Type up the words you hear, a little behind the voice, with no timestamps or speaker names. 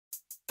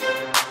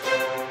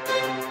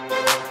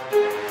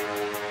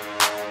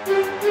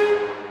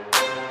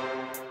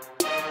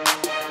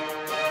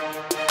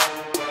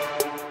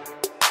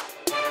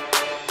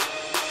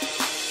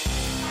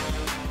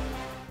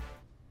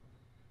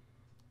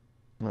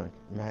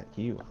Matt,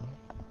 you.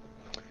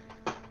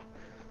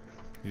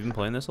 You've been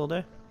playing this all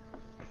day?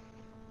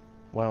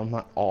 Well,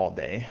 not all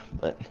day,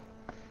 but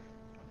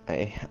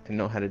I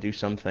know how to do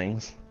some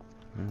things.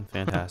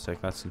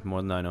 Fantastic. That's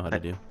more than I know how to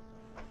do.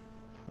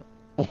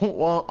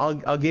 Well,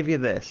 I'll give you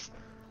this.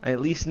 I at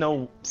least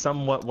know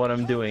somewhat what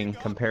I'm doing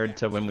compared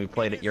to when we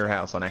played at your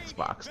house on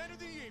Xbox.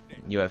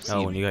 UFC.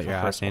 Oh, when you got your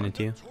ass first one. handed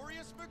to you?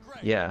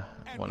 Yeah,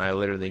 when I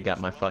literally got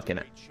my fucking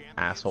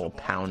asshole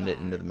pounded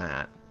into the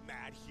mat.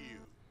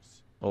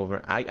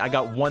 Over. I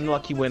got one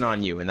lucky win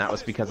on you, and that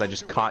was because I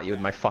just caught you with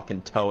my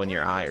fucking toe in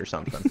your eye or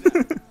something.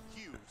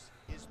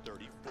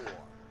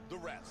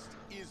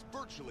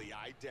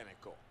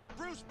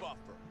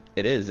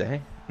 It is, eh?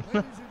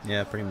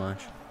 Yeah, pretty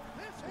much.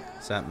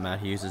 Except Matt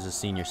Hughes is a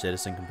senior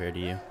citizen compared to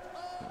you.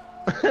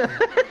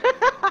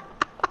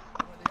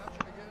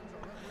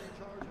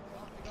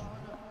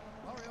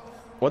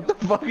 What the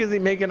fuck is he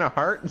making a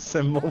heart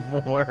symbol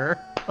for?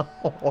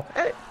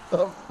 What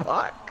the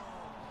fuck?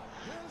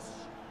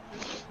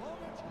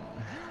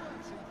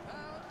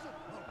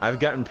 I've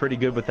gotten pretty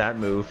good with that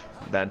move,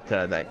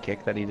 that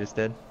kick that he just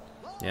did.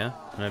 Yeah,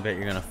 and I bet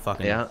you're gonna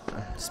fucking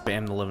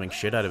spam the living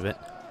shit out of it.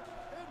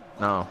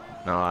 No,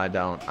 I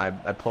don't. I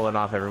pull it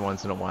off every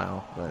once in a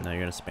while, but No, you're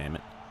gonna spam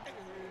it.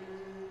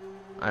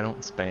 I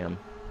don't spam.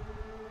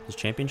 Does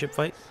championship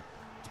fight?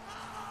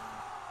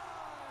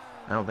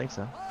 I don't think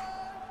so.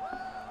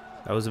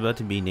 That was about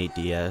to be Nate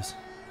Diaz.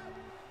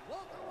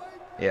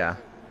 Yeah,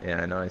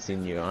 I know. I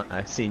seen you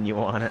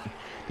on it.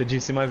 Did you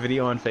see my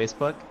video on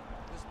Facebook?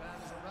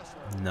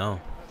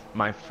 No.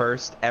 My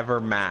first ever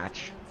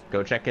match.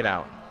 Go check it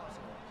out.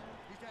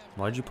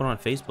 Why'd you put it on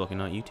Facebook and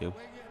not YouTube?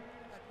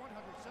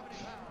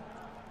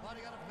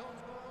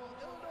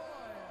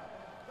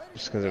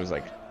 Just because it was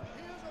like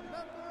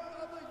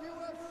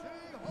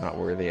not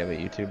worthy of a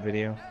YouTube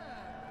video.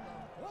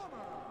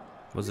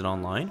 Was it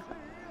online?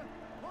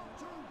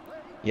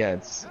 Yeah,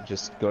 it's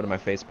just go to my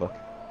Facebook.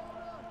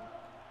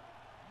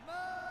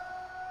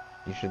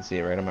 You should see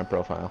it right on my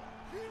profile.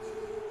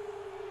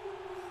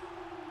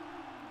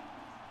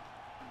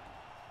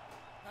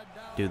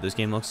 Dude, this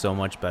game looks so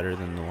much better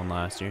than the one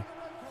last year.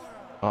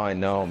 Oh, I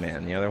know,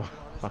 man. The other one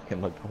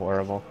fucking looked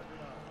horrible.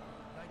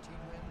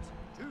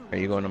 Are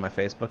you going to my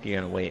Facebook? Or are you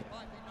gonna wait?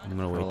 I'm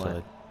gonna wait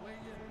till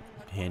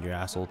I hand your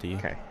asshole to you.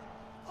 Okay.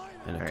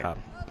 In a cup.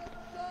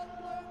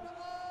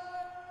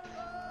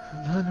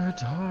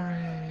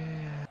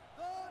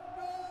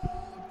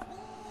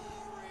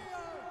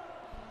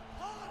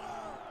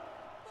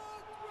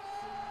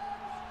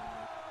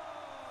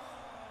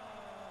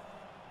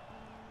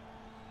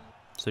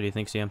 So do you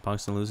think CM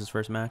Punk's gonna lose his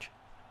first match?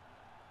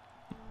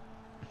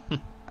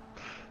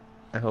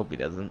 I hope he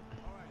doesn't.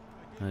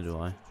 Neither do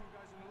I.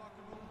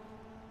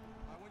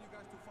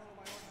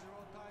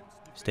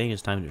 He's taking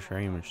his time to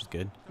train, which is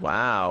good.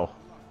 Wow.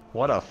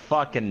 What a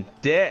fucking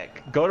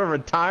dick. Go to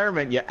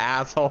retirement, you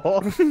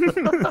asshole.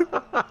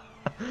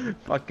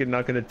 Fucking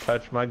not gonna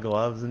touch my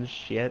gloves and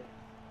shit.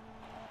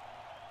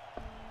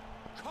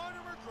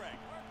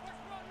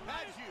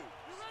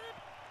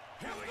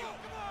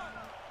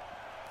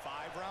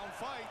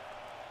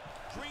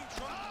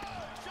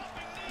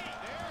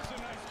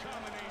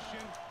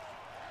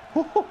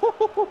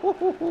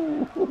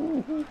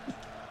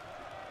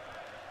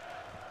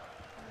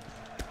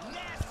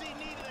 Nasty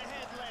knee to the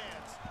head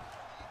lands.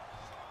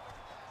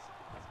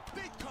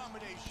 Big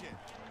combination.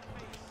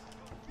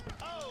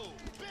 Oh,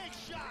 big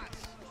shots.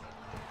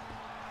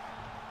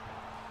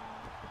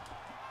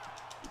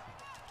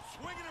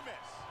 Swing and a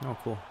miss. Oh,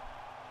 cool.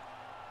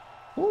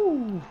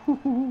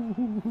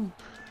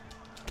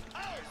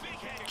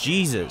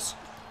 Jesus.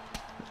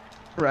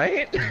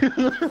 Right?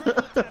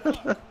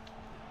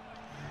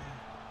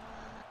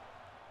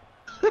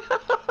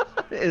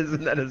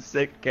 Isn't that a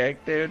sick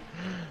kick, dude?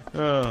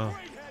 Oh.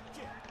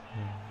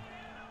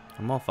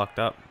 I'm all fucked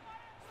up.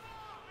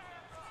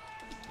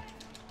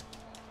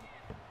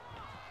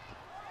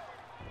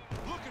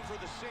 Looking for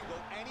the single,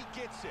 and he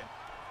gets it.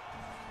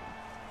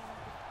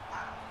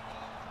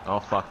 Oh,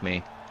 fuck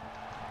me.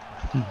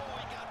 Oh, he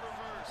got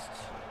reversed.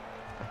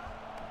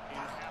 In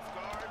half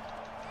guard.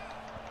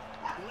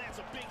 Lands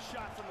a big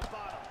shot from the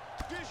bottom.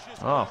 Vicious.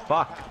 Oh,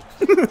 fuck.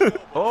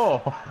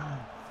 Oh.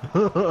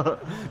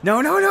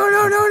 No. No.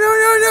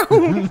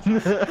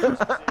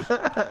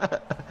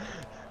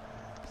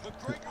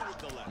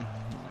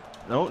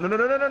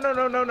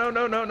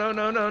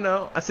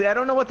 I see. I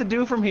don't know what to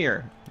do from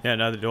here. Yeah,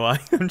 neither do I.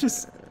 I'm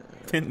just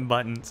hitting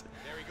buttons.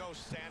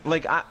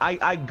 Like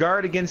I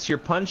guard against your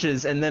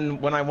punches, and then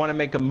when I want to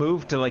make a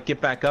move to like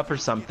get back up or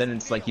something,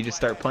 it's like you just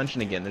start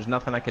punching again. There's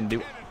nothing I can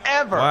do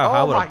ever. Wow, oh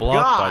how about my a block,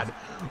 god. bud?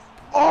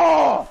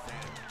 Oh.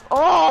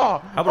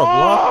 How about a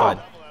block,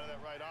 bud?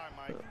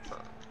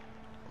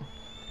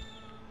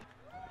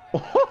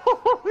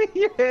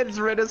 Your head's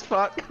red as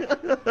fuck.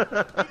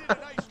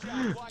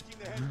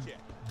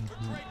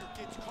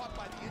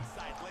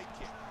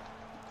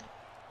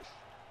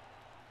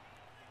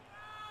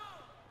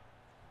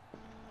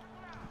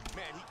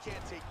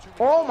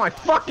 Oh my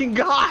fucking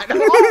god!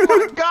 Oh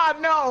my god,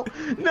 no!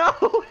 No,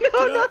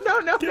 no, no, no,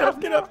 no, Get no. up,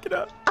 get up, get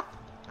up.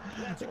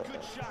 That's a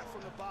good shot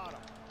from the bottom.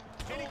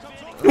 And he comes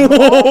over.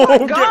 Oh my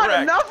Get god,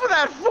 wrecked. enough of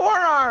that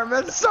forearm!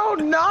 That's so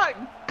not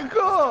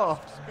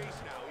cool! Space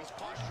now. He's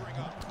posturing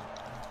up.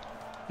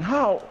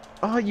 No!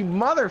 Oh, you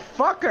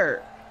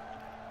motherfucker!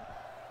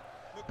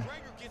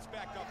 McGregor gets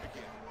back up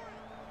again.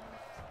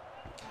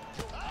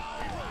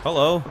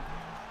 Hello.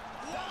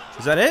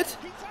 Is that it? He's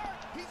hurt.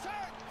 He's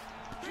hurt.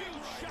 Huge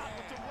shot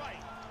with the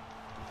right.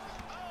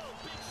 Oh,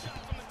 big shot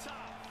from the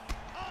top.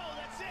 Oh,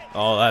 that's it.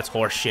 Oh, that's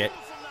horse shit.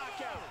 Beautiful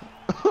knockout.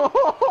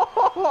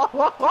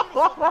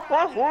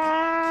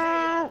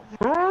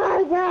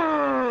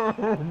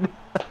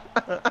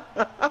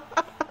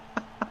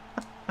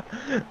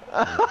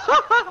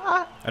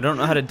 I don't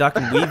know how to duck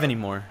and weave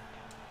anymore.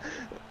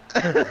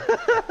 Let's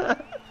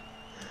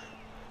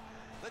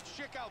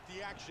check out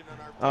the action on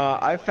our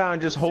I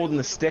found just holding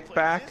the stick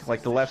back,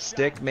 like the left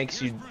stick,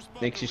 makes you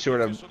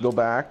sort of go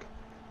back.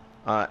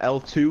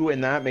 L2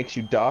 and that makes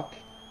you duck.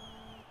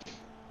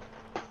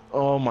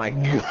 Oh my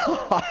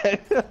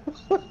god!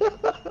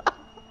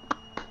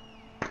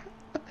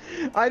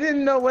 I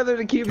didn't know whether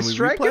to keep Can we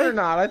striking replay? or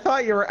not. I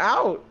thought you were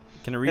out.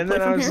 Can I replay And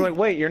then I from was here? like,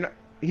 wait, you're not.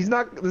 He's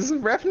not. This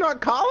is ref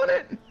not calling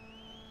it.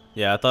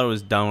 Yeah, I thought it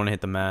was done when I hit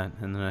the mat,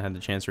 and then I had the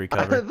chance to I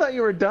recover. thought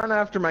you were done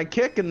after my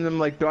kick, and then I'm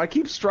like, do I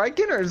keep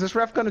striking or is this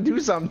ref gonna do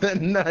something?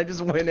 And then I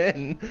just went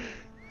in. Coming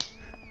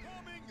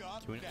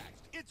up next,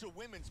 it's a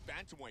women's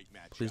bantamweight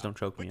match. Please don't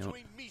choke me out.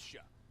 Between Misha,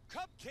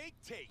 Cupcake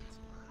Tate,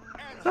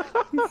 and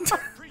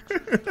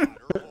Preacher's daughter,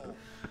 Holmes.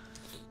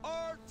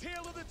 Our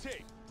tale of the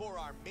tape for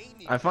our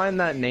main I find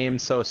that name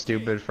so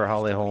stupid for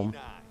Holly Holm,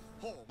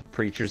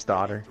 Preacher's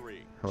daughter,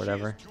 or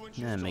whatever.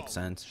 Yeah, it makes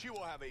sense. She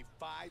will have a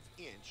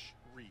 5-inch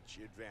reach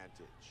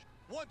advantage.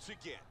 Once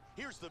again,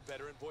 here's the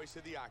veteran voice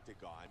of the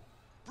Octagon,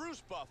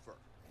 Bruce Buffer.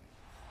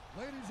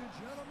 Ladies and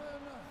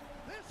gentlemen,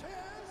 this is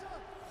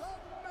the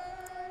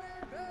main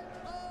event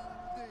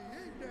of the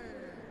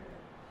evening.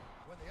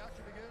 When the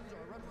action begins,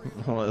 our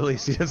referee... Well, at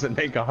least he doesn't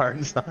make a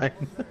hard sign.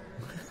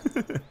 And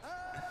now,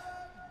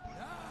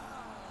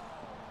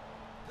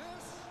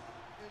 this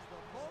is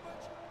the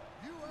moment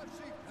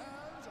UFC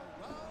fans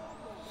around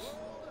the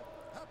world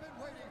have been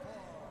waiting for.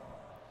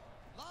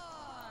 Live.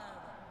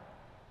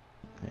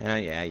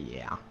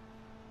 Yeah.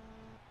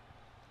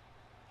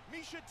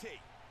 Misha Tate,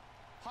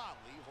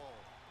 Holly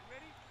Holm.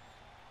 Ready?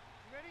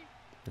 Ready?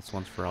 This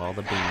one's for all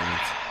the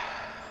beans.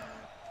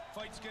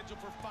 Fight scheduled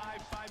for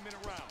 5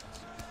 5-minute rounds.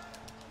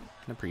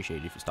 I'd appreciate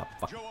it if you stop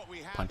fucking Joe, what we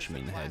have punching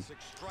is me in a the head. classic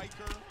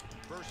striker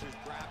versus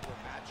grappler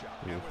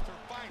matchup. Ooh. And with her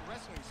fine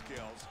wrestling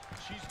skills,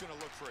 she's going to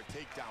look for a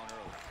takedown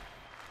early.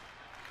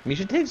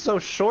 Misha Tate's so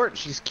short,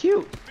 she's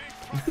cute.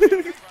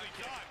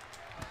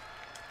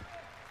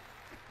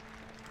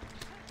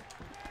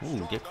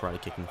 Ooh, get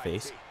karate kick in the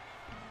face.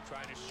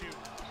 Trying to shoot.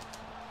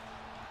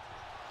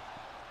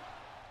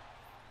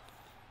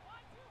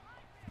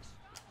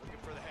 Looking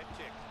for the head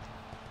kick.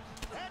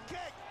 Head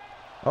kick.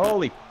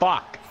 Holy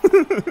fuck. Big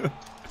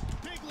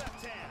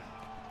left hand.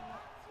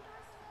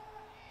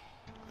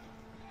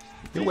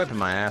 You're whipping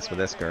my ass with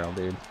this girl,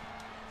 dude.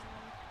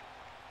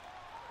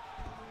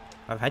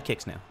 I have head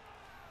kicks now.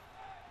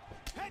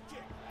 Head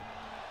kick.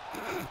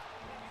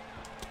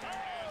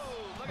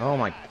 Oh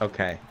my.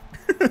 Okay.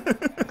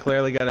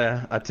 Clearly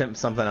gotta attempt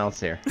something else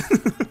here.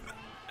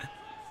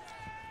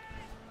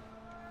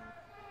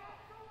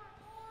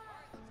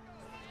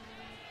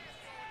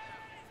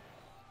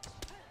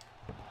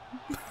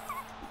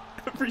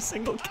 Every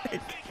single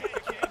kick.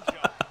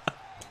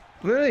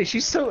 Literally,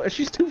 she's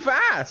too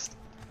fast.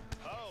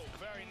 Oh,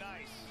 very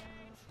nice.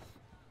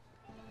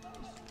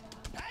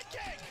 Head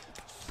kick.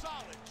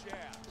 Solid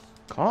jab.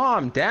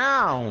 Calm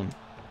down.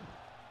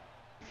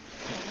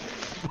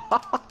 Oh,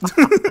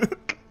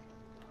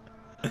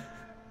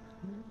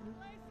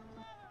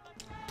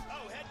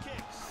 head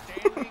kick.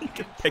 Standing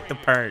and Pick the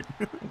training. part.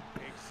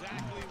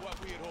 Exactly what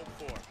we had hoped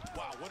for.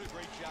 Wow, what a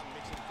great job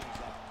mixing things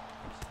up.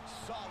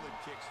 Solid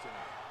kicks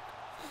tonight.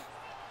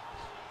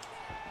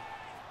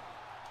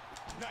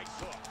 Nice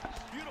hook.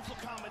 Beautiful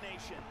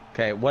combination.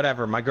 Okay,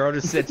 whatever. My girl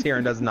just sits here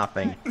and does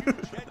nothing. Huge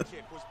head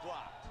kick was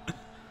blocked.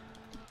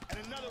 And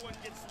another one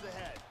gets to the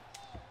head.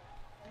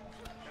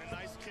 And a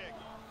nice kick.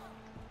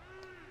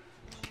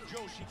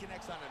 Joe, she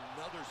connects on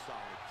another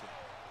solid kick.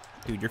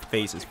 Dude, your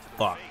face is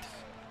fucked.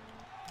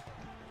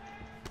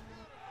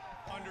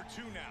 Under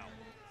 2 now.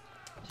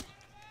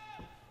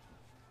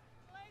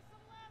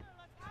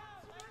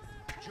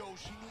 Joe,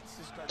 she needs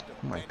to start to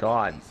Oh my bend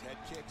God. these head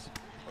kicks,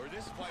 or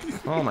this fight is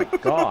Oh my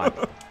god.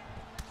 head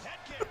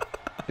kick.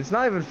 It's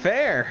not even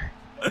fair.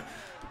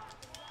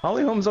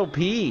 Holly Holm's OP.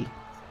 Look at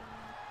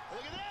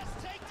this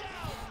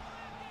takedown.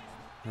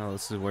 Oh,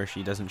 this is where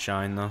she doesn't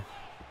shine, though.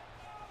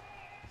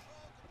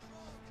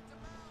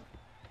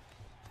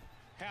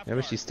 Half Yeah,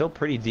 but she's still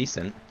pretty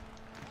decent.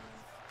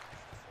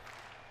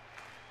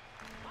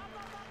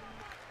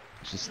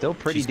 She's still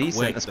pretty She's decent,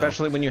 quick, though.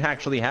 especially when you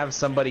actually have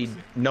somebody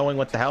knowing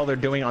what the hell they're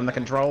doing on the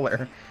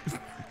controller.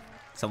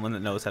 Someone that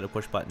knows how to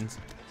push buttons.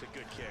 It's a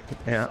good kick.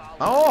 Yeah.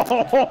 Solid.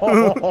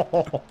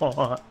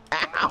 Oh!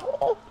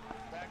 Ow!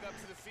 Back up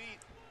to the feet.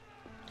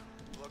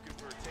 Looking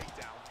for a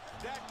takedown.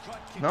 That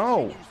cut No!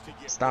 continues to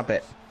get Stop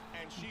it. worse,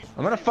 and she's I'm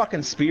gonna ready to fucking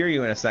do spear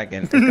you in a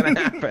second. It's gonna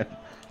happen.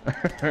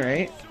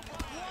 Alright?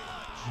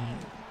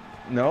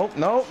 No,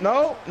 no,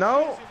 no,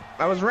 no!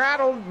 I was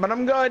rattled, but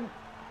I'm good.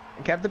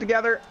 I kept it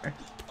together. over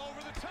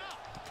the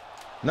top.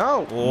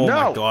 No! Oh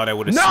no! my god, I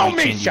would have no,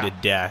 sweet chinned you Misha! to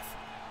death.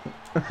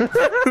 That'll do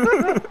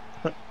it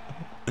for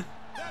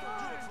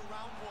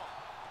round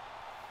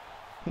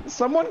one.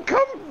 Someone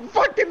come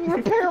fucking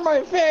repair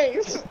my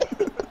face!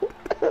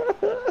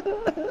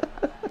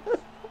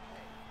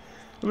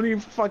 I'm gonna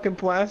need fucking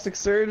plastic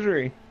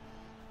surgery.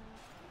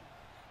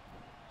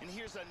 And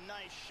here's a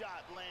nice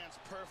shot, lands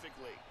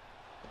perfectly.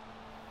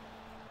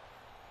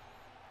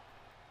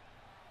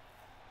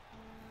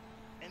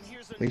 And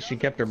here's At least she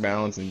kept her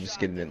balance and just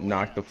getting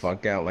knocked the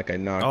fuck out like I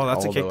knocked Oh,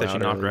 that's a kick Aldo that she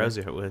out knocked earlier.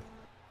 Rousey out with.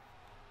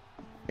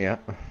 Yeah.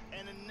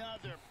 And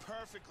another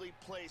perfectly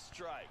placed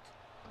strike.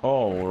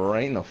 Oh,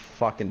 right in the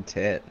fucking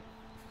tit.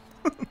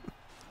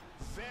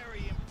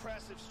 Very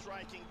impressive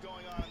striking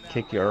going on in that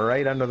Kick you round.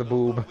 right under the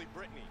boob. Lovely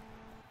Brittany.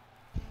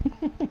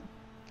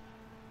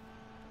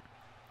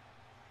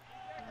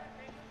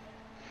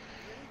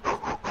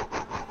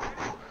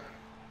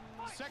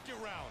 Second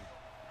round.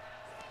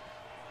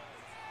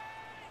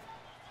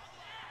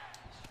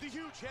 The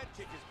huge head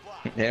kick is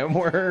blocked. Yeah,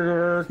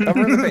 we're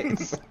covering the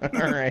face.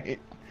 Alright.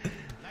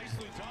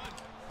 Nicely done.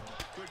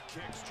 Good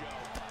kicks, Joe.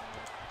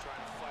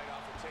 Trying to fight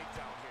off a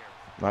takedown here.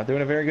 Not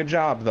doing a very good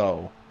job,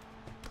 though.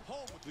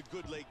 Home with the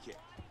good leg kick.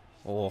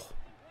 Oh.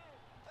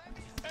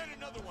 And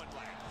another one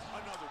lands.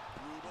 Another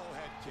brutal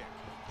head kick.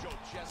 Joe,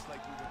 just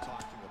like we were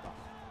talking about.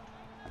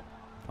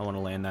 I want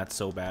to land that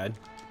so bad.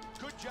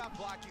 Good job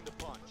blocking the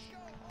punch.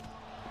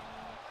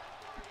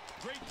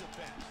 Great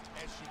defense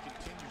as she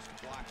continues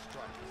to block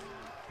strikes.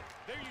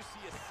 There you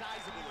see a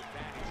sizable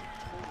advantage.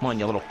 Come on,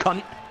 you little cunt.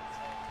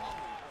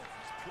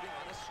 He's putting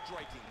on a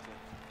striking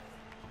clip.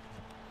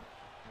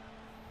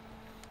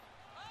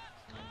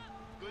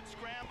 Good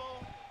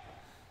scramble.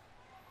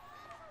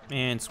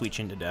 And sweet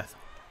chin to death.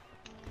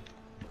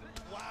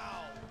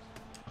 Wow.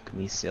 Look at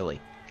me silly.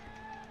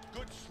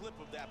 Good slip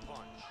of that punch.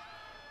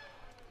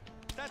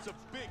 That's a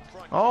big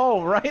front.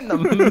 Oh, right in the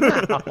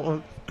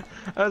mouth.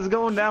 I was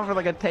going down for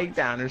like a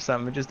takedown or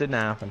something. It just didn't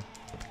happen.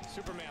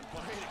 Superman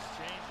punch. Great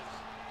exchanges.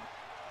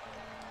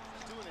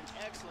 Doing an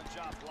excellent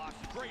job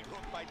blocking. Great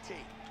hook by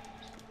Tate.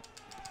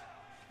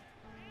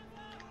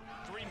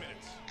 3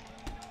 minutes.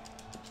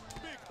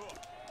 Big hook.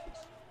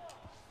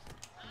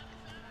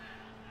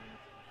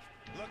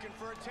 Looking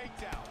for a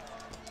takedown.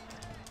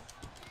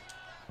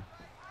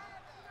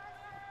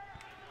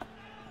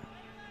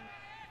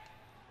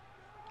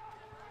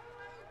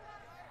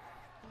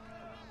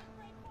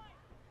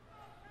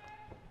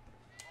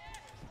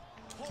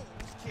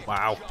 Holmes kick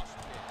Wow. just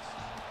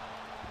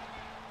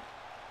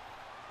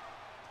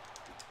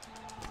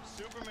missed.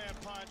 Superman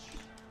punch.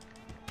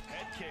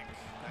 Head kick.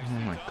 Oh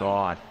Nicely my done.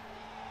 god.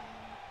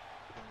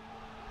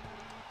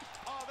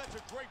 Oh, that's a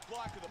great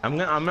block of the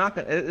I'm not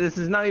gonna. This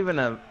is not even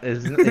a.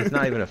 It's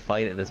not even a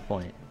fight at this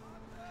point.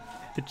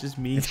 It's just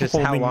me It's just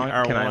how holding long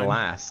can I R1.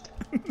 last?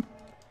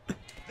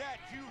 That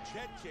huge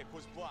head kick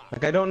was blocked.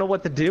 Like I don't know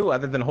what to do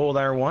other than hold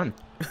R1.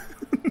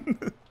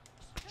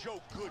 Joe,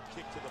 good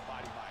kick to the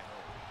body by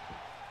Holmes.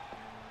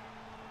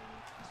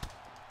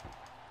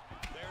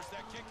 There's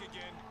that kick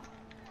again.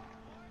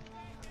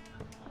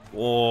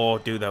 Oh,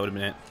 dude, that would have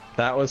been it.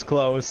 That was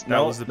close. That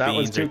was the that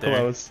was beans too right there.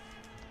 close.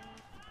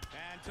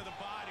 And to the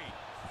body.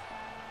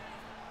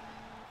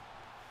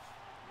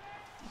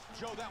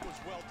 Joe, that was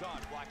well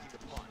done blocking the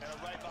punch.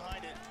 And right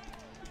behind it.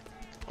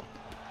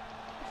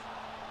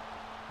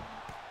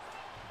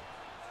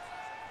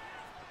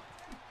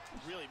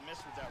 Really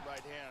missed with that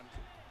right hand.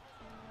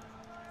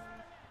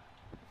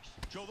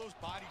 Joe, those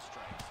body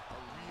strikes are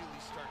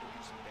really starting to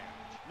do some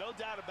damage. No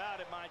doubt about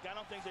it, Mike. I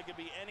don't think there could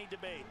be any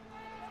debate.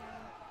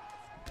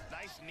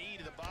 Nice knee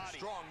to the body.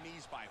 Strong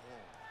knees by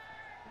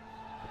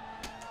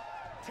Holmes.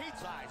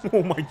 Tate's eyes.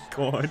 Oh my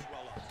god.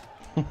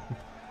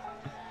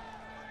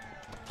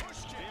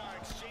 Pushed it. They are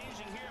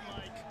exchanging here,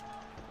 Mike.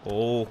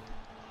 Oh.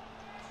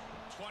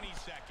 20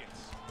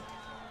 seconds.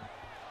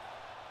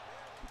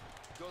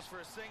 Goes for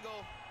a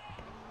single.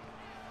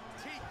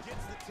 Tate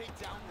gets the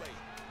takedown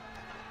late.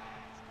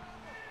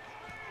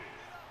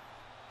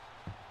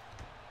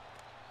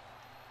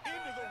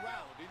 Into the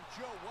round. And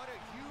Joe, what a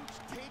huge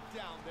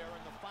takedown there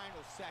in the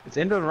final seconds. It's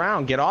end of the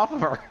round. Get off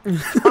of her.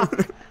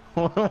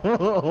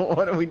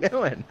 What are we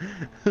doing?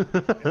 And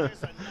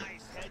there's a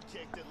nice head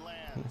kick that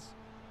lands.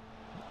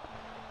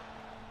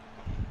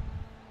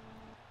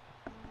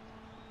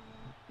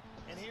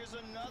 And here's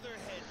another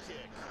head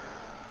kick.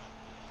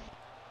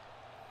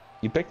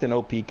 You picked an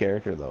OP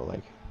character though,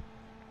 like.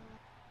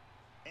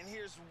 And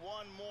here's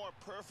one more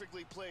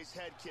perfectly placed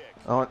head kick.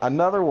 Oh,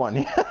 another one.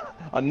 Yeah,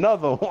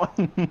 another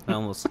one. I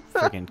almost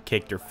freaking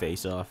kicked her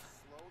face off.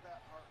 Slow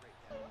that heart rate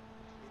down.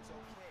 It's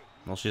okay.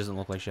 Well, she doesn't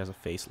look like she has a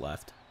face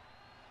left.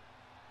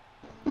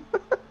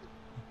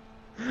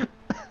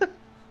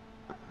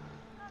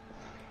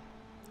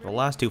 The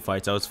last 2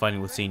 fights I was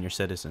fighting with senior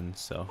citizens,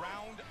 so.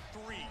 Round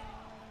 3.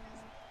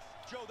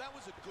 Joe, that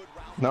was a good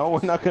round. No,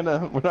 we're not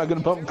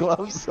gonna bump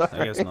gloves.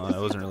 I guess not. I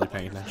wasn't really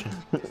paying attention.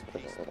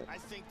 I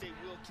think they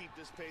will keep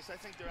this pace. I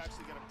think they're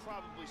actually going to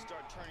probably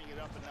start turning it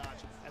up a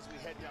notch as we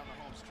head down the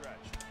home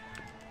stretch.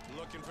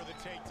 Looking for the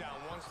takedown.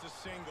 Wants the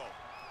single.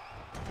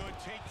 Good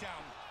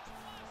takedown.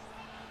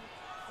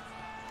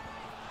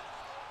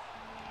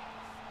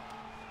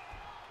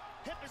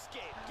 Hip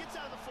escape. Gets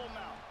out of the full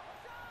mount.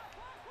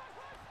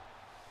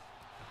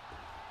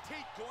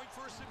 Tate going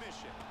for a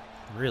submission.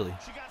 Really?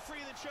 She got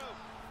free of the choke.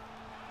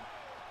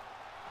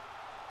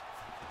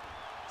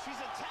 She's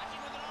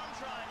attacking with an arm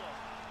triangle.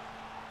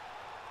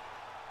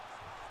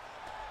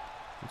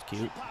 That's She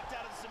cute. popped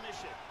out of the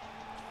submission.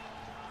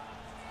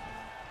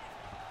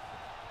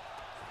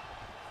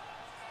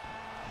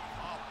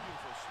 Oh,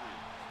 beautiful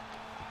sweep.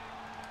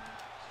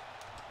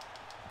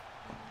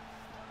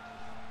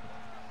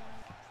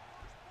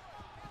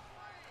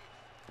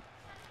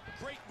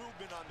 Great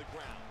movement on the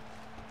ground.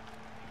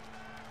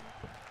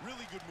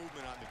 Really good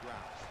movement on the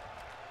ground.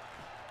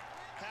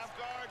 Half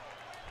guard.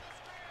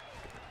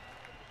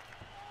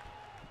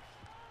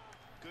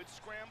 Good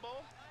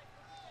scramble.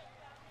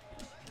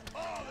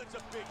 Oh, that's a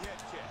big head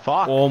kick.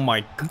 Fuck. Oh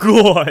my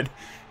god.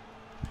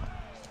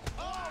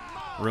 Oh,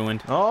 my.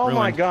 Ruined. Oh Ruined.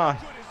 my god.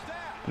 Good as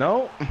that.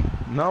 No,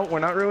 no, we're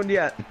not ruined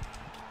yet.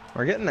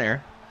 We're getting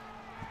there.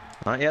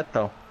 Not yet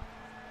though.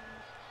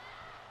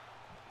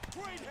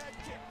 Great head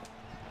kick.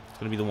 It's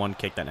gonna be the one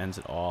kick that ends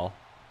it all.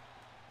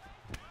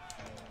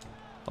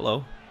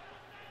 Hello.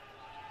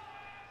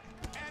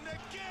 And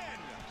again.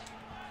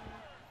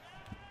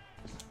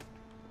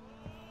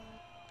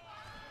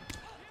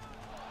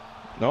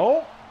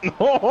 No.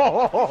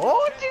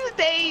 Oh, too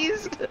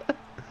dazed.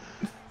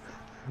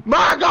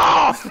 My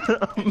God!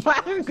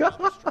 My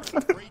God!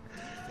 Great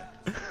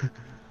defense.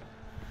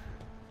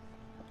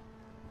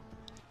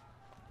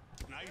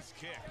 Nice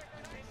kick.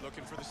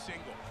 Looking for the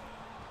single.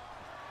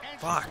 And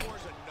she Fuck.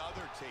 scores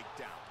another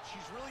takedown.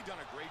 She's really done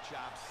a great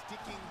job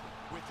sticking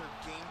with her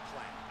game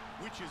plan,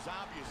 which is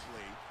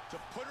obviously to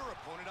put her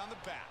opponent on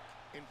the back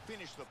and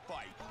finish the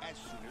fight as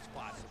soon as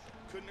possible.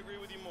 Couldn't agree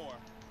with you more.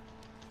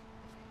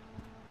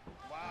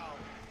 Wow.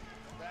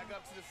 Back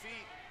up to the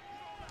feet.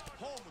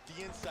 Home with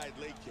the inside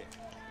leg kick.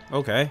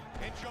 Okay.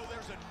 And Joe,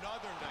 there's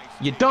another nice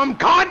You kick. dumb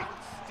cunt!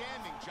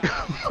 Outstanding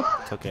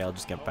job. It's okay. I'll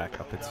just get back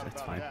up. It's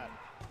fine.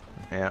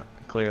 Yeah,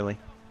 clearly.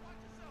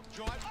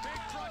 Joe, that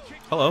big front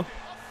kick. Hello.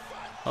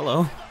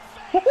 Hello.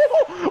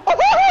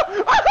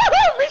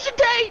 Mission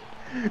Tate!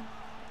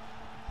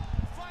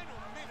 Final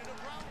minute of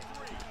round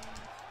 3.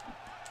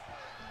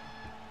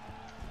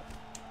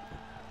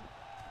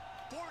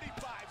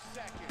 45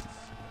 seconds.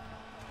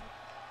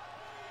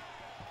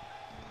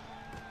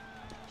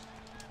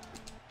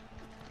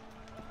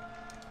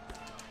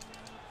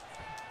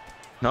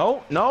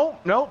 No, no,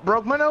 no.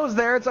 Broke my nose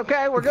there. It's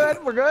okay. We're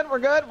good. We're good. We're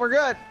good. We're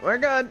good. We're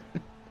good.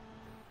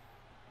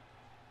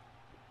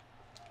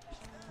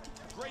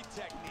 Great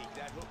technique.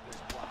 That hook was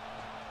blocked.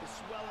 The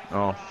swelling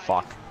Oh, in her eye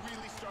fuck. is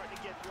really starting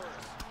to get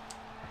worse.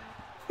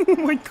 Oh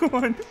my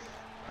god.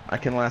 I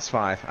can last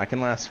 5. I can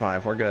last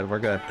 5. We're good. We're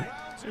good.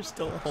 There's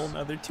still a whole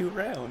nother 2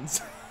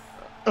 rounds.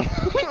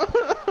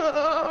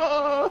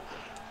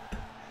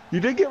 You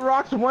did get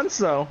rocked once,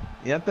 though.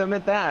 You have to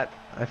admit that.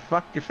 I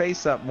fucked your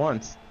face up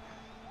once.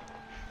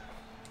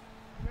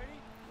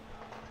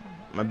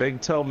 My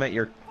big toe met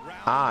your Round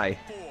eye.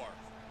 4.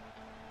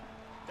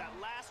 That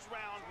last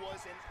round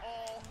was an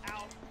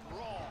all-out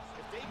brawl.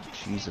 If they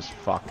continue Jesus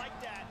fuck.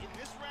 like that in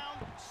this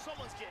round,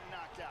 someone's getting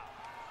knocked out.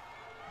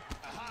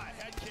 A high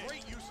head kick.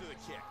 Great use of the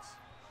kicks.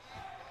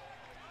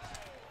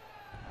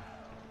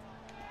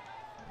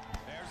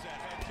 There's that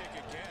head kick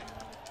again.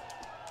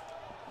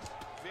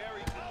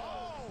 Very good.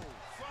 Oh,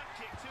 front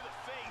kick to the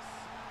face.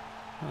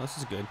 Oh, this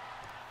is good.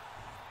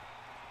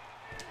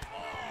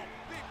 Oh,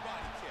 big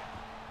body kick.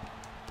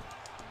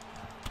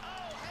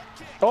 Oh, head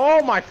kick.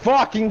 Oh my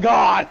fucking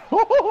god!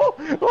 Oh.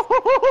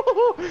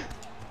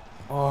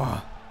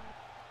 Oh,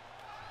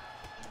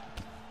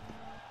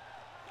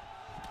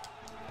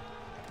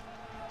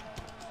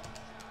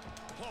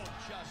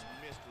 just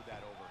missed with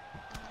that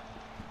overhand.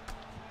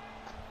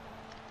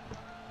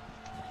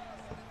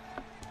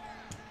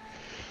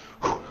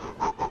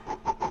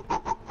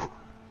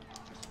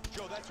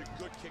 Joe, that's a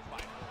good kick by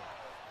her.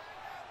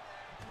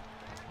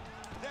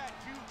 That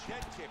huge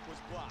head kick was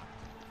blocked.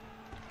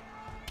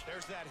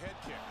 There's that head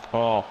kick.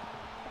 Oh.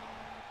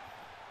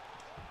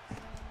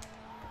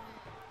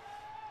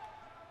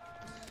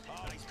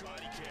 Oh, nice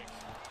body kick.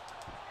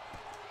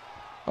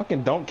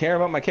 Fucking don't care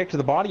about my kick to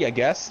the body, I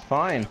guess.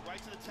 Fine. Right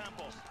to the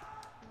temple.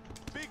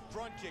 Big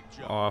front kick,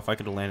 Joe. Oh, if I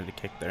could have landed a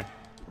kick there.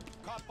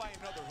 Caught by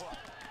another hook.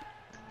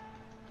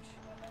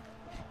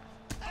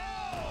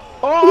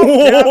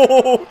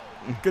 Oh!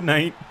 Good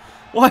night.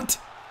 What?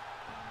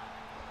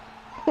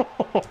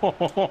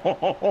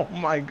 Oh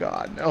my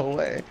god, no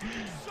way.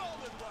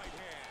 Solid right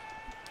hand.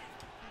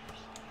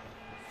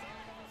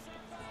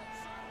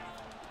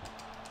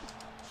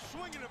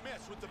 Swing and a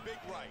miss with the big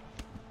right.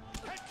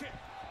 Head kick.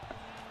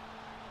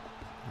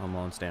 I'm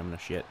on stamina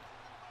shit.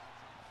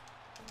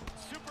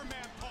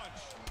 Superman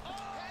punch. Oh,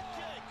 head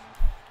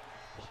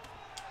kick.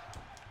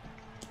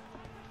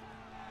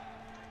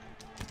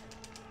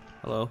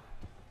 Hello.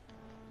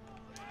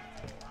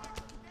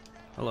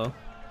 Hello.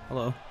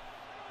 Hello.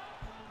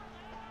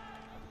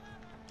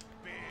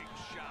 Big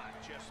shot,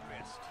 just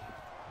missed.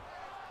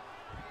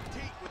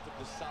 Tate with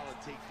the solid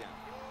takedown.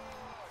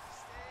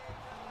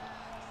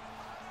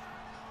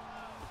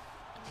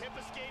 Hip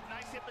escape,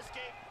 nice hip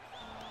escape.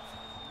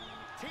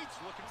 Tate's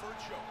looking for a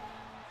choke.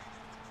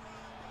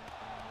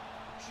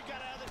 She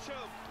got out of the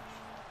choke.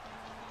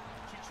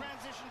 She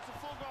transitioned to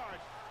full guard.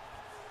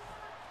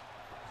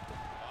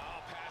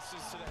 Oh,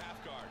 passes to the half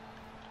guard.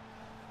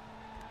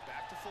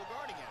 Back to full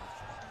guard again.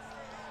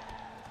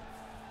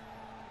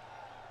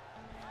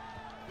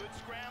 Good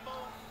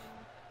scramble.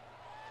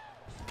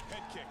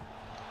 Head kick.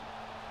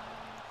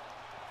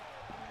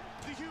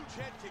 The huge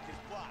head kick is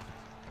blocked.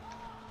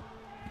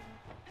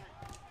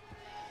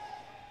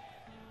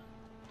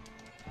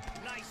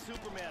 Nice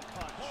Superman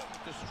punch.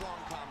 The strong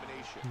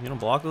combination. You gonna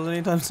block those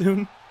anytime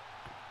soon?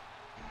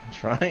 I'm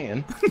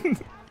trying. Big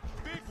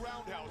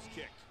roundhouse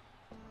kick.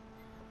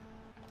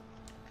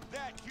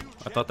 That huge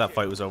I thought that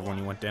fight was over when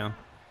you went down.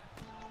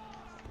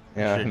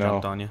 Yeah, Should've no.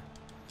 jumped on you.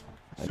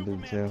 I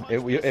did too.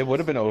 It would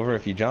have been over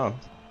if you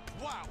jumped.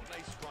 Wow,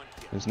 nice front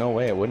kick. There's no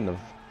way it wouldn't have.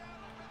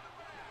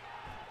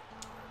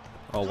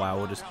 Oh wow,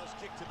 we'll just Roundhouse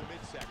kick to the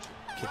midsection.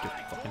 kick your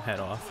fucking head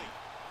off.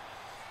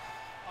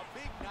 A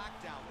big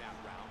knockdown that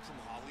round from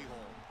Holly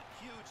Holm.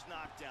 Huge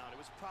knockdown. It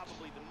was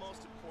probably the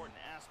most important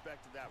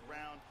aspect of that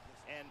round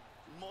and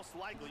most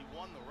likely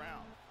won the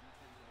round.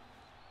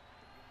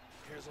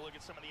 Here's a look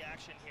at some of the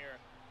action here.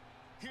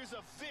 Here's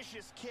a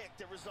vicious kick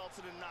that results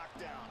in a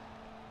knockdown.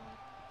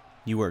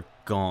 You were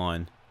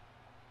gone.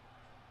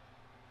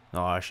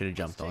 Oh, I should have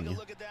Let's jumped on take you. a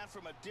look at that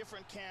from a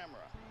different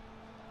camera.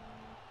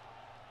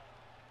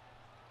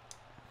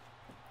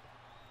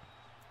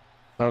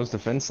 I was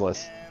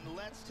defenseless And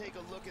let's take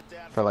a look at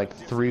that for from like a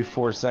different 3-4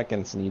 angle.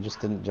 seconds, and you just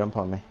didn't jump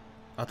on me.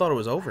 I thought it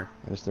was over.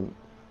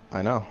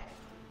 I know.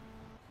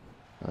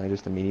 I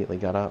just immediately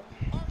got up.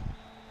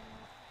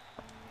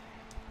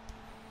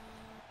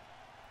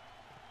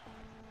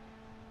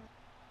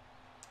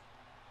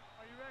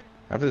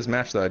 After this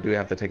match, though, I do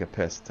have to take a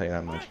piss. I'll tell you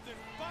that much.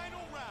 Final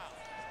round.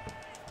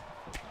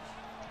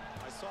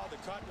 I saw the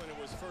cut when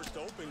it was first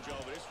open, Joe,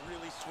 but it's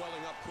really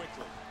swelling up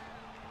quickly.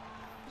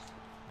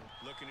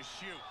 Looking to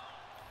shoot.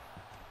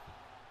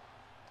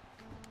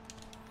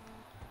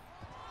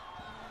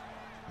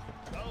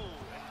 Oh,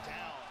 and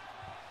down.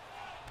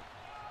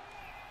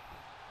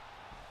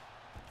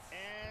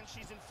 And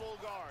she's in full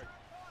guard.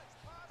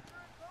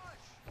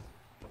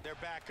 They're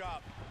back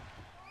up.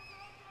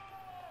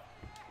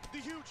 The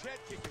huge head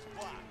kick is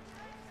blocked.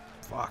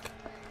 Fuck.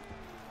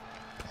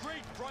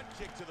 Great front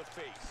kick to the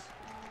face.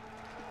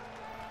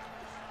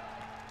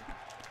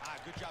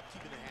 Good job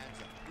keeping the hands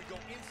up. We go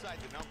inside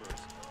the numbers,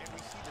 and we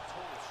see the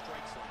total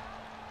strikes line.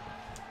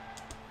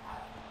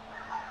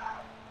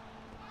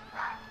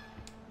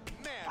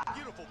 Man,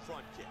 beautiful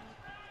front kick.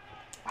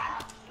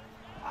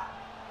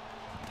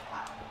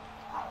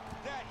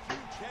 That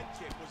huge head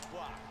kick was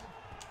blocked.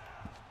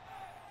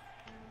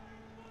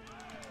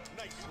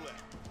 Nice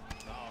lift.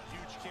 Oh,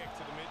 huge kick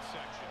to the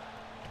midsection.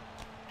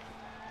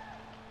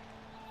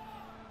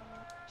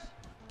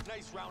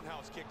 Nice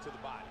roundhouse kick to the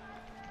body.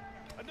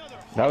 Another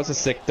That was a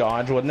sick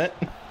dodge, wasn't it?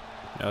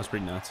 That was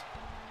pretty nuts.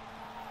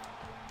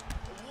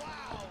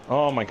 wow.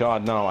 Oh my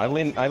god, no. I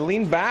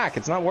leaned back.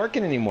 It's not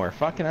working anymore.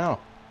 Fucking hell.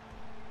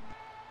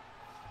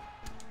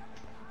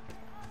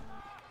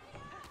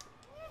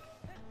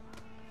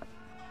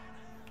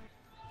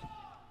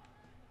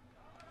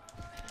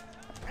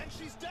 And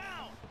she's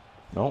down.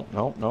 Nope,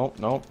 nope, nope,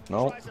 nope,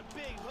 nope. Tries a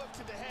big hook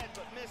to the head,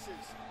 but misses.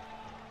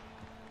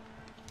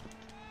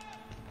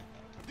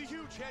 The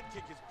huge head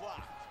kick is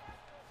blocked.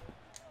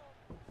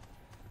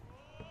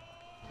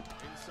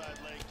 Inside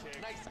leg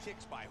kick. Nice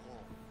kicks by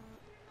Holm.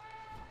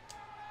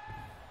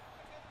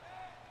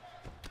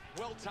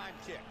 Well-timed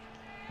kick.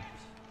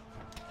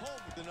 Holm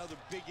with another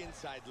big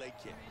inside leg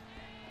kick.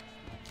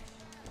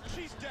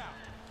 She's down.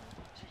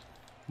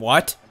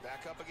 What? And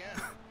back up again.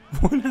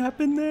 What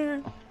happened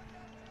there?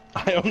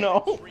 I don't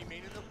know.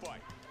 Remain in the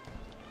fight.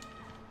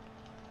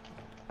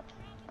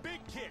 Big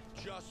kick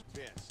just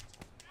missed.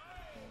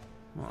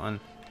 Come on.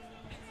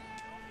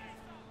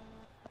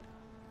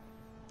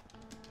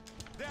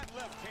 That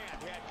left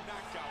hand had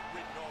knockout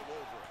written all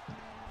over it.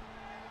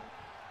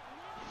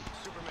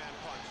 Superman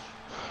punch.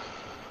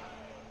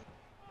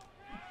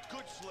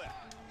 Good slip.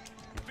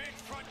 Big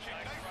front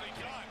kick. Nicely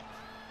done.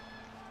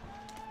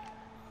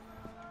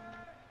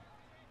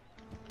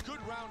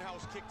 Good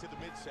roundhouse kick to the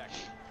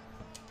midsection.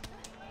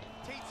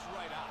 Tate's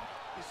right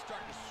eye is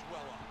starting to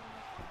swell up.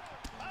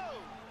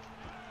 Oh!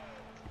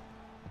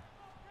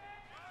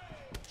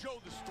 Joe,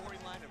 the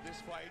storyline of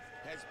this fight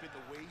has been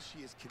the way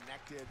she is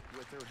connected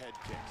with her head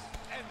kicks.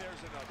 And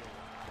there's another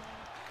one.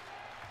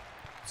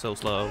 So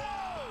slow.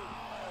 Oh!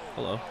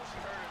 Hello. Oh, she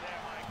heard her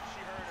there, Mike.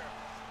 She heard her.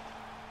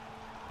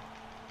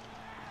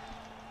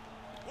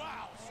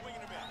 Wow,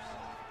 swinging a miss.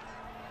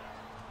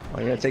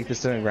 I'm gonna take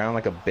this to the ground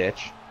like a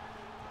bitch.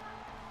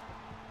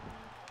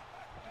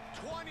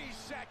 20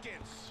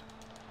 seconds.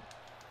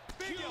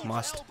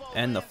 Must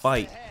end the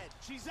fight.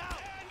 She's out.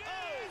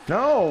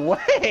 No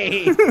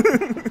way! Beautiful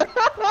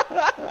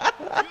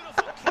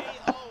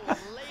KO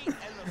late in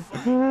the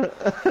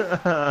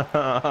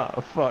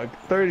fight. Fuck,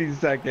 30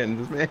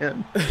 seconds,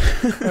 man.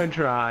 I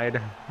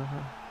tried.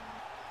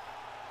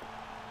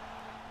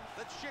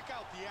 Let's check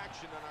out the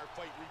action on our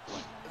fight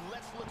replay. And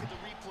let's look at the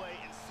replay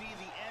and see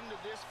the end of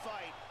this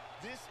fight.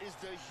 This is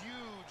the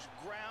huge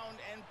ground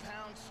and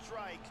pound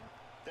strike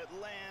that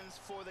lands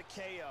for the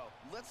KO.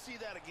 Let's see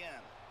that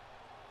again.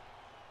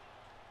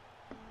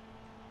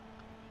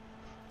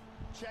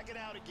 Check it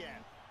out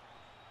again.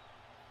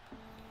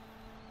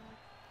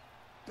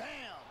 Bam!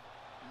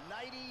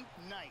 Nighty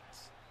night.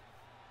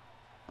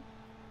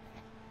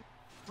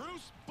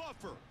 Bruce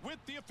Buffer with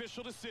the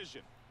official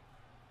decision.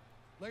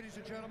 Ladies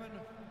and gentlemen,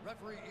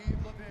 referee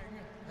Yves Leving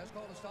has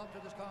called a stop to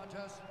this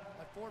contest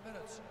at 4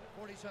 minutes,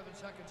 47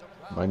 seconds of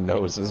round. My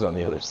nose is on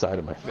the other side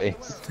of my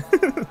face.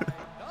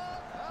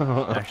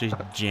 Actually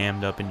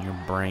jammed up in your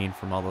brain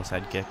from all those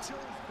head kicks.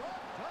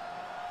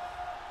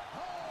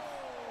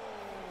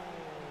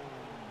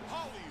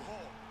 Holly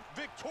Holm,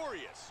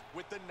 victorious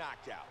with the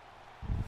knockout.